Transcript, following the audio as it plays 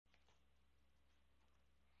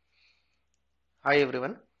Hi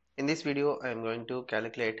everyone. In this video, I am going to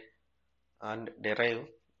calculate and derive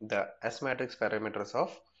the S matrix parameters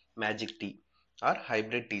of Magic T or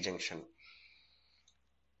Hybrid T-junction.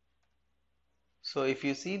 So if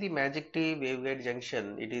you see the Magic T waveguide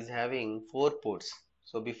junction, it is having 4 ports.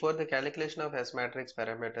 So before the calculation of S matrix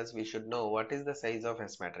parameters, we should know what is the size of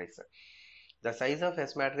S matrix. The size of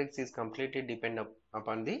S matrix is completely dependent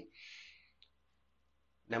upon the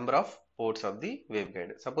number of ports of the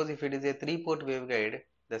waveguide. Suppose if it is a 3-port waveguide,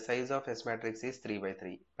 the size of S matrix is 3 by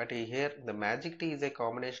 3. But here the Magic T is a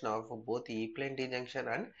combination of both E-plane T-junction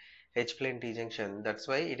and H-plane T-junction. That's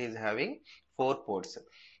why it is having 4 ports.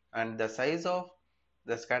 And the size of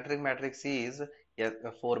the scattering matrix is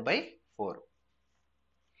 4 by 4.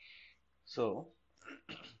 So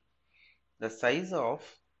the size of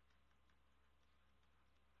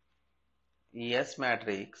S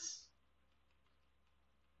matrix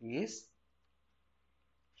is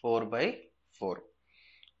 4 by 4.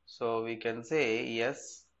 So we can say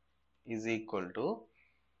S is equal to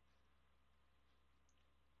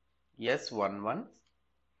S11,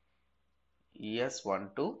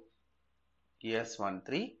 S12,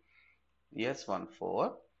 S13,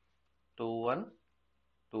 S14, 21,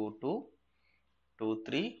 22,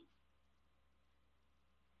 23,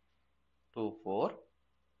 24,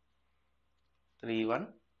 31,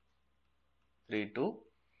 32,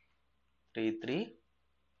 33,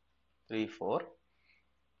 34,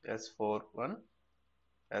 S41,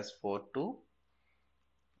 S42,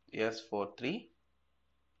 S43,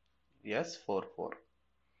 S44.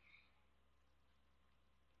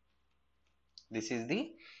 This is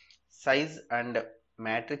the size and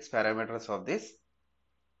matrix parameters of this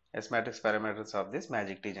S matrix parameters of this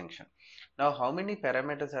Magic T junction. Now how many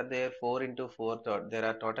parameters are there? 4 into 4, there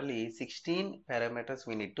are totally 16 parameters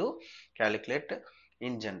we need to calculate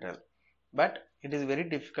in general. But it is very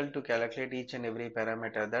difficult to calculate each and every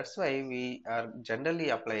parameter. That's why we are generally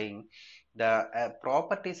applying the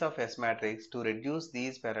properties of S matrix to reduce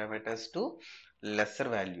these parameters to lesser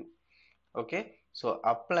value. Okay, so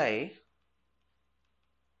apply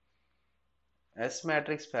S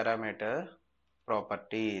matrix parameter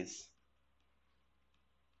properties.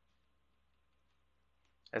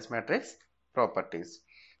 S matrix properties.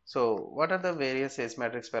 So what are the various S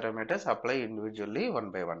matrix parameters? Apply individually one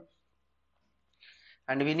by one.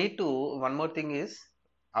 And we need to, one more thing is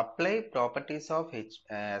apply properties of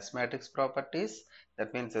S matrix properties,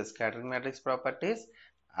 that means scattering matrix properties,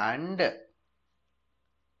 and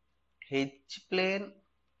H plane,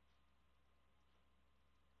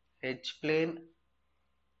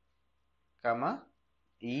 comma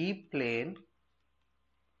E plane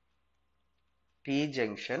T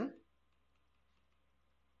junction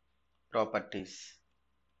properties.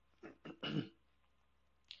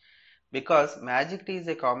 Because Magic T is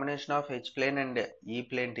a combination of H-plane and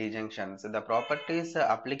E-plane T-junctions, the properties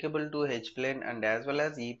applicable to H-plane and as well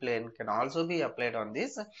as E-plane can also be applied on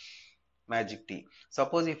this Magic T.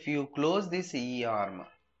 Suppose if you close this E arm,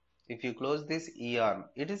 it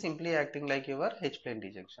is simply acting like your H-plane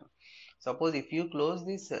T-junction. Suppose if you close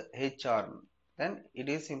this H arm, then it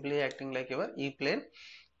is simply acting like your E-plane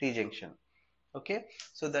T-junction. Okay,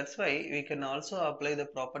 so that's why we can also apply the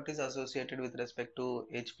properties associated with respect to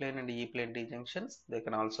H-plane and E-plane T-junctions. They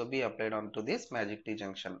can also be applied onto this Magic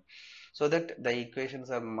T-junction, so that the equations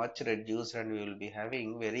are much reduced and we will be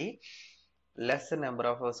having very less number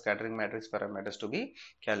of scattering matrix parameters to be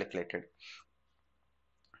calculated.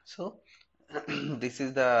 So this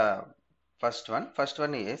is the first one. First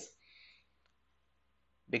one is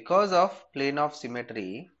because of plane of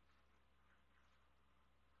symmetry,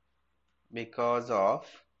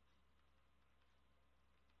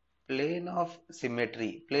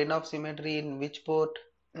 plane of symmetry in which port?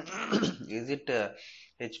 Is it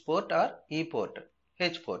H port or E port?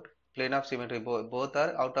 H port. Plane of symmetry, both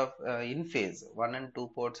are out of in phase. 1 and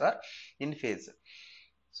 2 ports are in phase.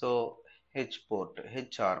 So H port,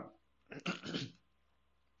 H arm.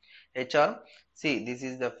 H arm, see, this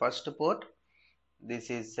is the first port, this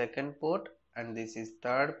is second port, and this is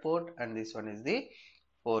third port, and this one is the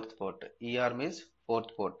fourth port. E arm is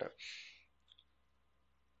fourth port.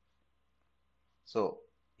 So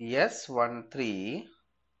S13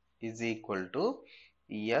 is equal to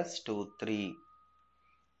S23.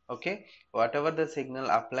 Okay, whatever the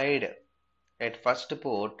signal applied at first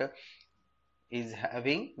port is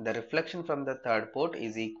having the reflection from the third port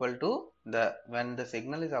is equal to the when the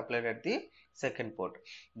signal is applied at the second port.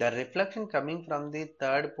 The reflection coming from the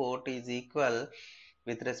third port is equal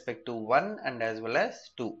with respect to 1 and as well as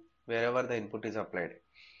 2 wherever the input is applied.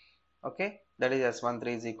 Okay, that is S13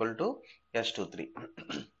 is equal to S23.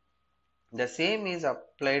 The same is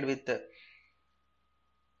applied with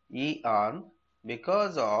E arm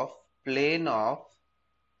because of plane of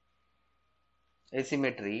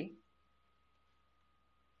asymmetry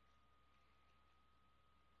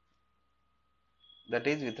that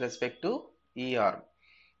is with respect to E arm.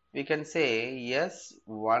 We can say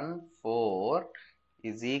S14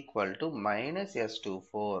 is equal to minus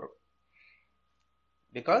S24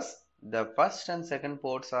 because the first and second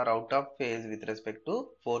ports are out of phase with respect to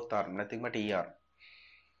fourth arm, nothing but E arm.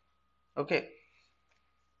 Okay.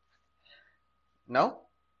 Now,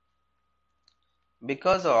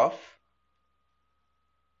 because of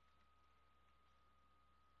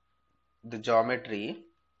the geometry,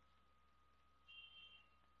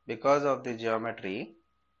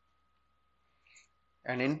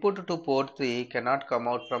 an input to port 3 cannot come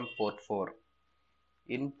out from port 4.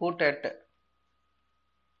 Input at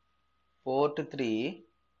port 3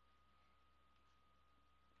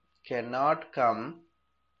 cannot come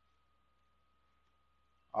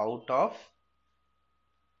out of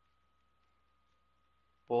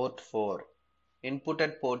port 4. Input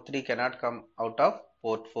at port 3 cannot come out of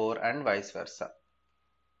port 4 and vice versa.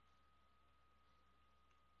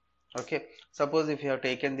 Okay, suppose if you have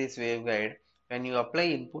taken this waveguide, when you apply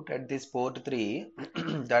input at this port 3,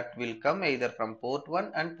 that will come either from port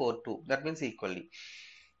 1 and port 2, that means equally,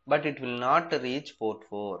 but it will not reach port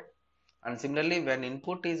 4. And similarly, when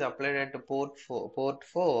input is applied at port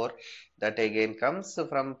 4, that again comes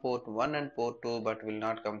from port 1 and port 2, but will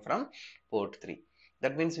not come from port 3.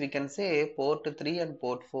 That means we can say port 3 and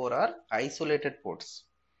port 4 are isolated ports.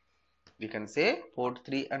 We can say port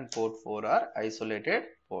 3 and port 4 are isolated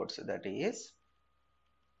ports. That is,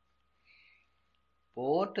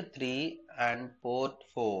 port 3 and port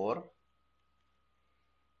 4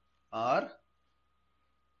 are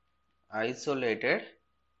isolated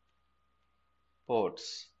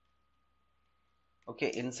ports.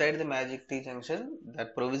 Okay, inside the Magic T-junction,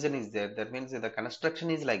 that provision is there. That means the construction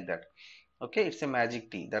is like that. Okay, it's a Magic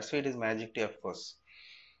T. That's why it is Magic T, of course.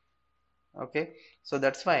 Okay, so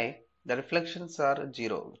that's why the reflections are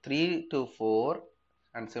 0. 3 to 4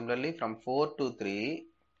 and similarly from 4 to 3,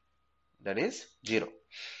 that is 0.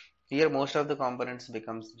 Here most of the components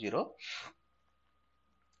becomes 0.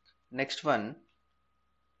 Next one,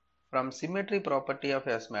 from symmetry property of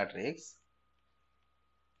S matrix,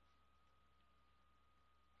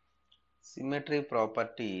 symmetry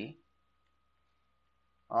property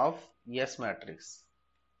of S matrix,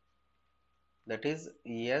 that is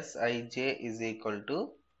Sij is equal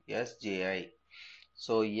to Sji.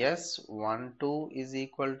 So S12 is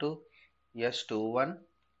equal to S21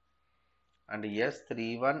 and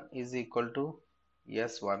S31 is equal to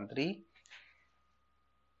S13,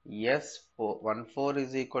 S14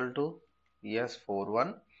 is equal to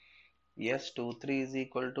S41, S23 is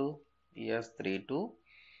equal to S32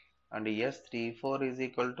 and S34 is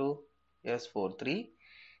equal to S43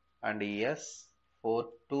 and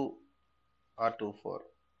S42 or 24.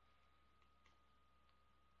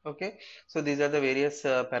 Okay, so these are the various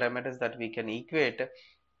parameters that we can equate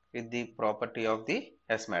with the property of the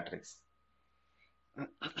S matrix.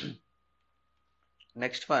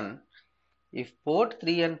 Next one, if port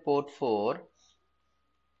 3 and port 4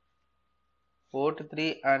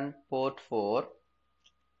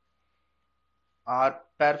 are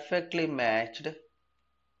perfectly matched,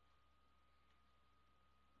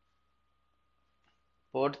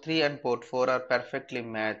 port 3 and port 4 are perfectly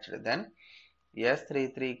matched, then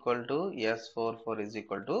S33 equal to S44 is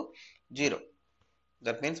equal to 0.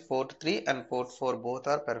 That means port 3 and port 4 both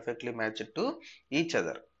are perfectly matched to each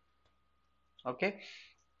other. Okay,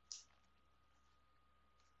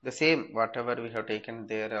 the same whatever we have taken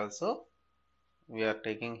there also we are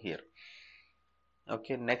taking here.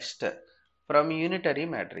 Okay, next, from unitary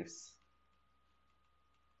matrix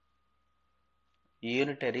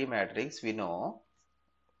we know.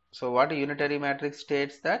 So what unitary matrix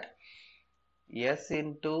states that S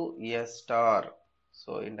into S star.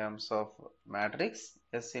 So in terms of matrix,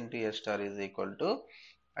 S into S star is equal to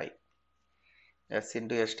I. S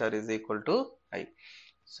into S star is equal to I.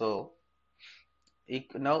 So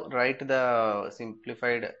now write the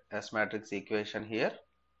simplified S matrix equation here.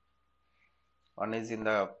 One is in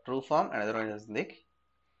the true form, another one is in the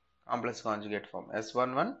complex conjugate form.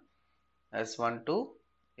 S11, S12,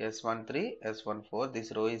 S13, S14.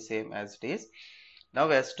 This row is same as it is. Now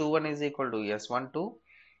S21 is equal to S12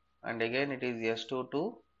 and again it is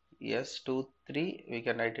S22, S23. We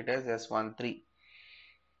can write it as S13.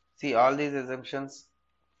 See all these assumptions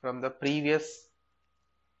from the previous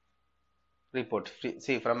report.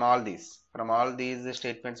 See from all these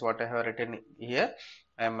statements what I have written here,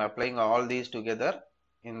 I am applying all these together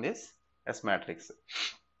in this S matrix.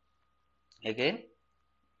 Again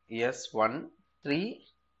S1 3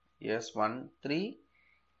 S1 3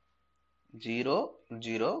 0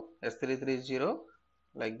 0 S3 3 0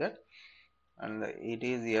 like that, and it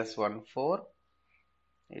is S14,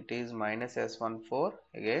 it is minus S14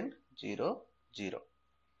 again 0 0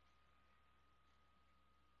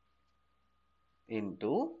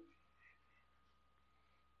 into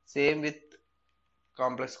same with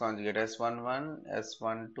complex conjugate S11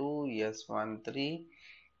 S12 S13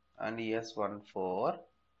 and S14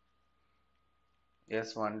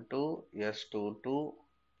 S12 S22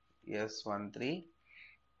 S13,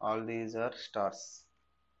 all these are stars,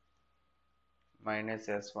 minus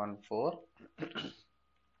S14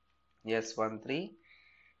 S13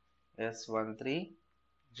 S13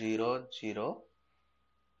 0 0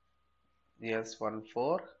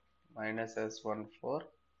 S14 minus S14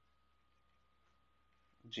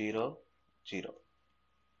 0 0,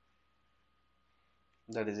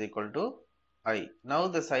 that is equal to I. Now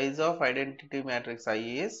the size of identity matrix I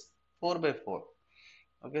is 4 by 4.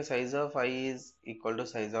 Okay, size of I is equal to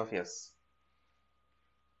size of S.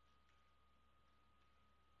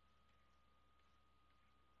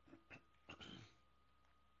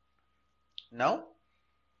 Now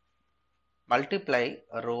multiply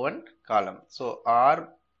row and column. So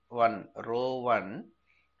R1 row 1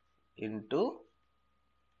 into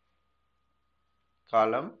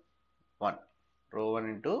column 1, row 1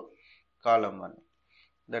 into column 1,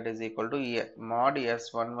 that is equal to mod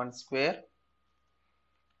S11 square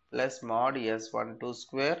plus mod S12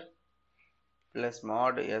 square plus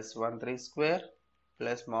mod S13 square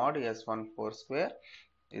plus mod S14 square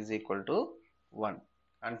is equal to 1.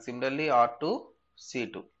 And similarly R2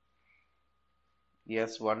 C2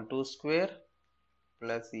 S12 square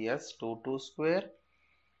plus S22 square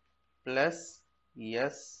plus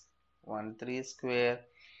S13 square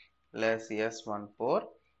plus S14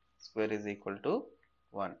 square is equal to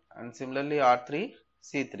 1. And similarly R3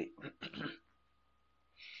 C3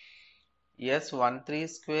 S13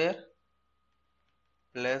 square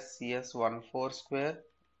plus S14 square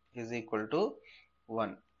is equal to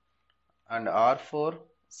 1. And R4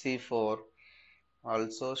 C4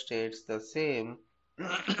 also states the same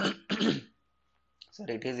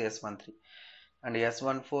sorry, it is S13, and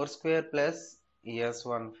S14 square plus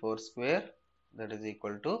S14 square, that is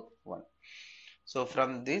equal to 1. So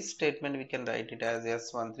from this statement we can write it as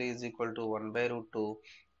S13 is equal to 1 by root 2,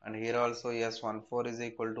 and here also S14 is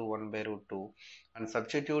equal to 1 by root 2, and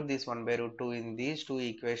substitute this 1 by root 2 in these two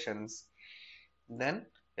equations, then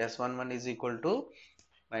S11 is equal to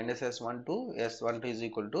minus S12, S12 is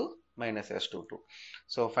equal to minus S22.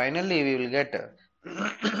 So finally we will get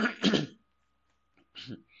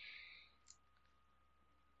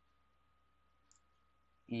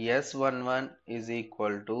S11 is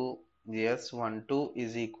equal to S12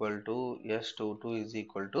 is equal to S22 is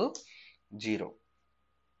equal to 0.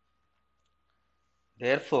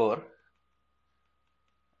 Therefore,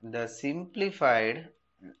 the simplified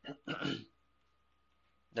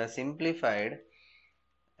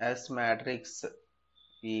S matrix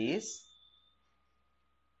is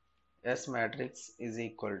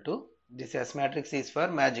equal to, this S matrix is for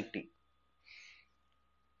magic T,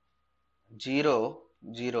 0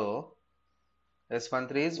 0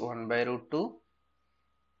 S13 is 1 by root 2,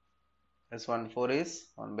 S14 is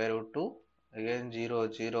 1 by root 2, again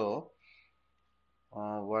 0 0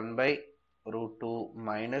 1 by root 2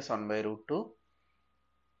 minus 1 by root 2,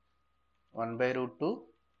 1 by root 2,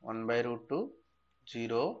 1 by root 2,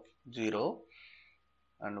 0 0,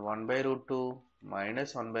 and 1 by root 2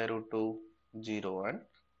 minus 1 by root 2, 0 and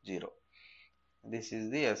 0. This is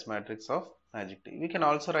the S matrix of magic T. We can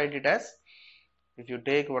also write it as, if you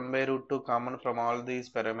take 1 by root 2 common from all these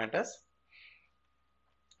parameters,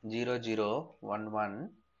 0 0 1 1,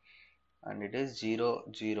 and it is 0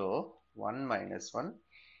 0 1 minus 1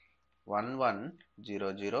 1 1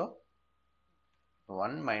 0 0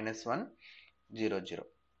 1 minus 1 0 0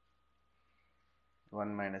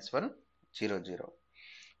 1 minus 1 0 0.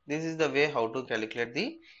 This is the way how to calculate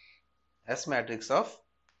the S matrix of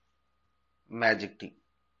magic T.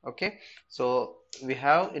 Okay, so we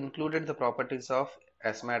have included the properties of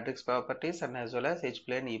S matrix properties and as well as H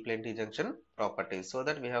plane E plane T junction properties, so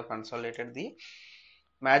that we have consolidated the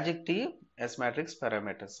magic T S matrix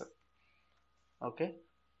parameters. Okay,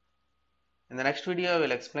 in the next video I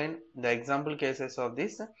will explain the example cases of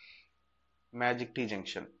this magic T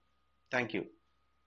junction. Thank you.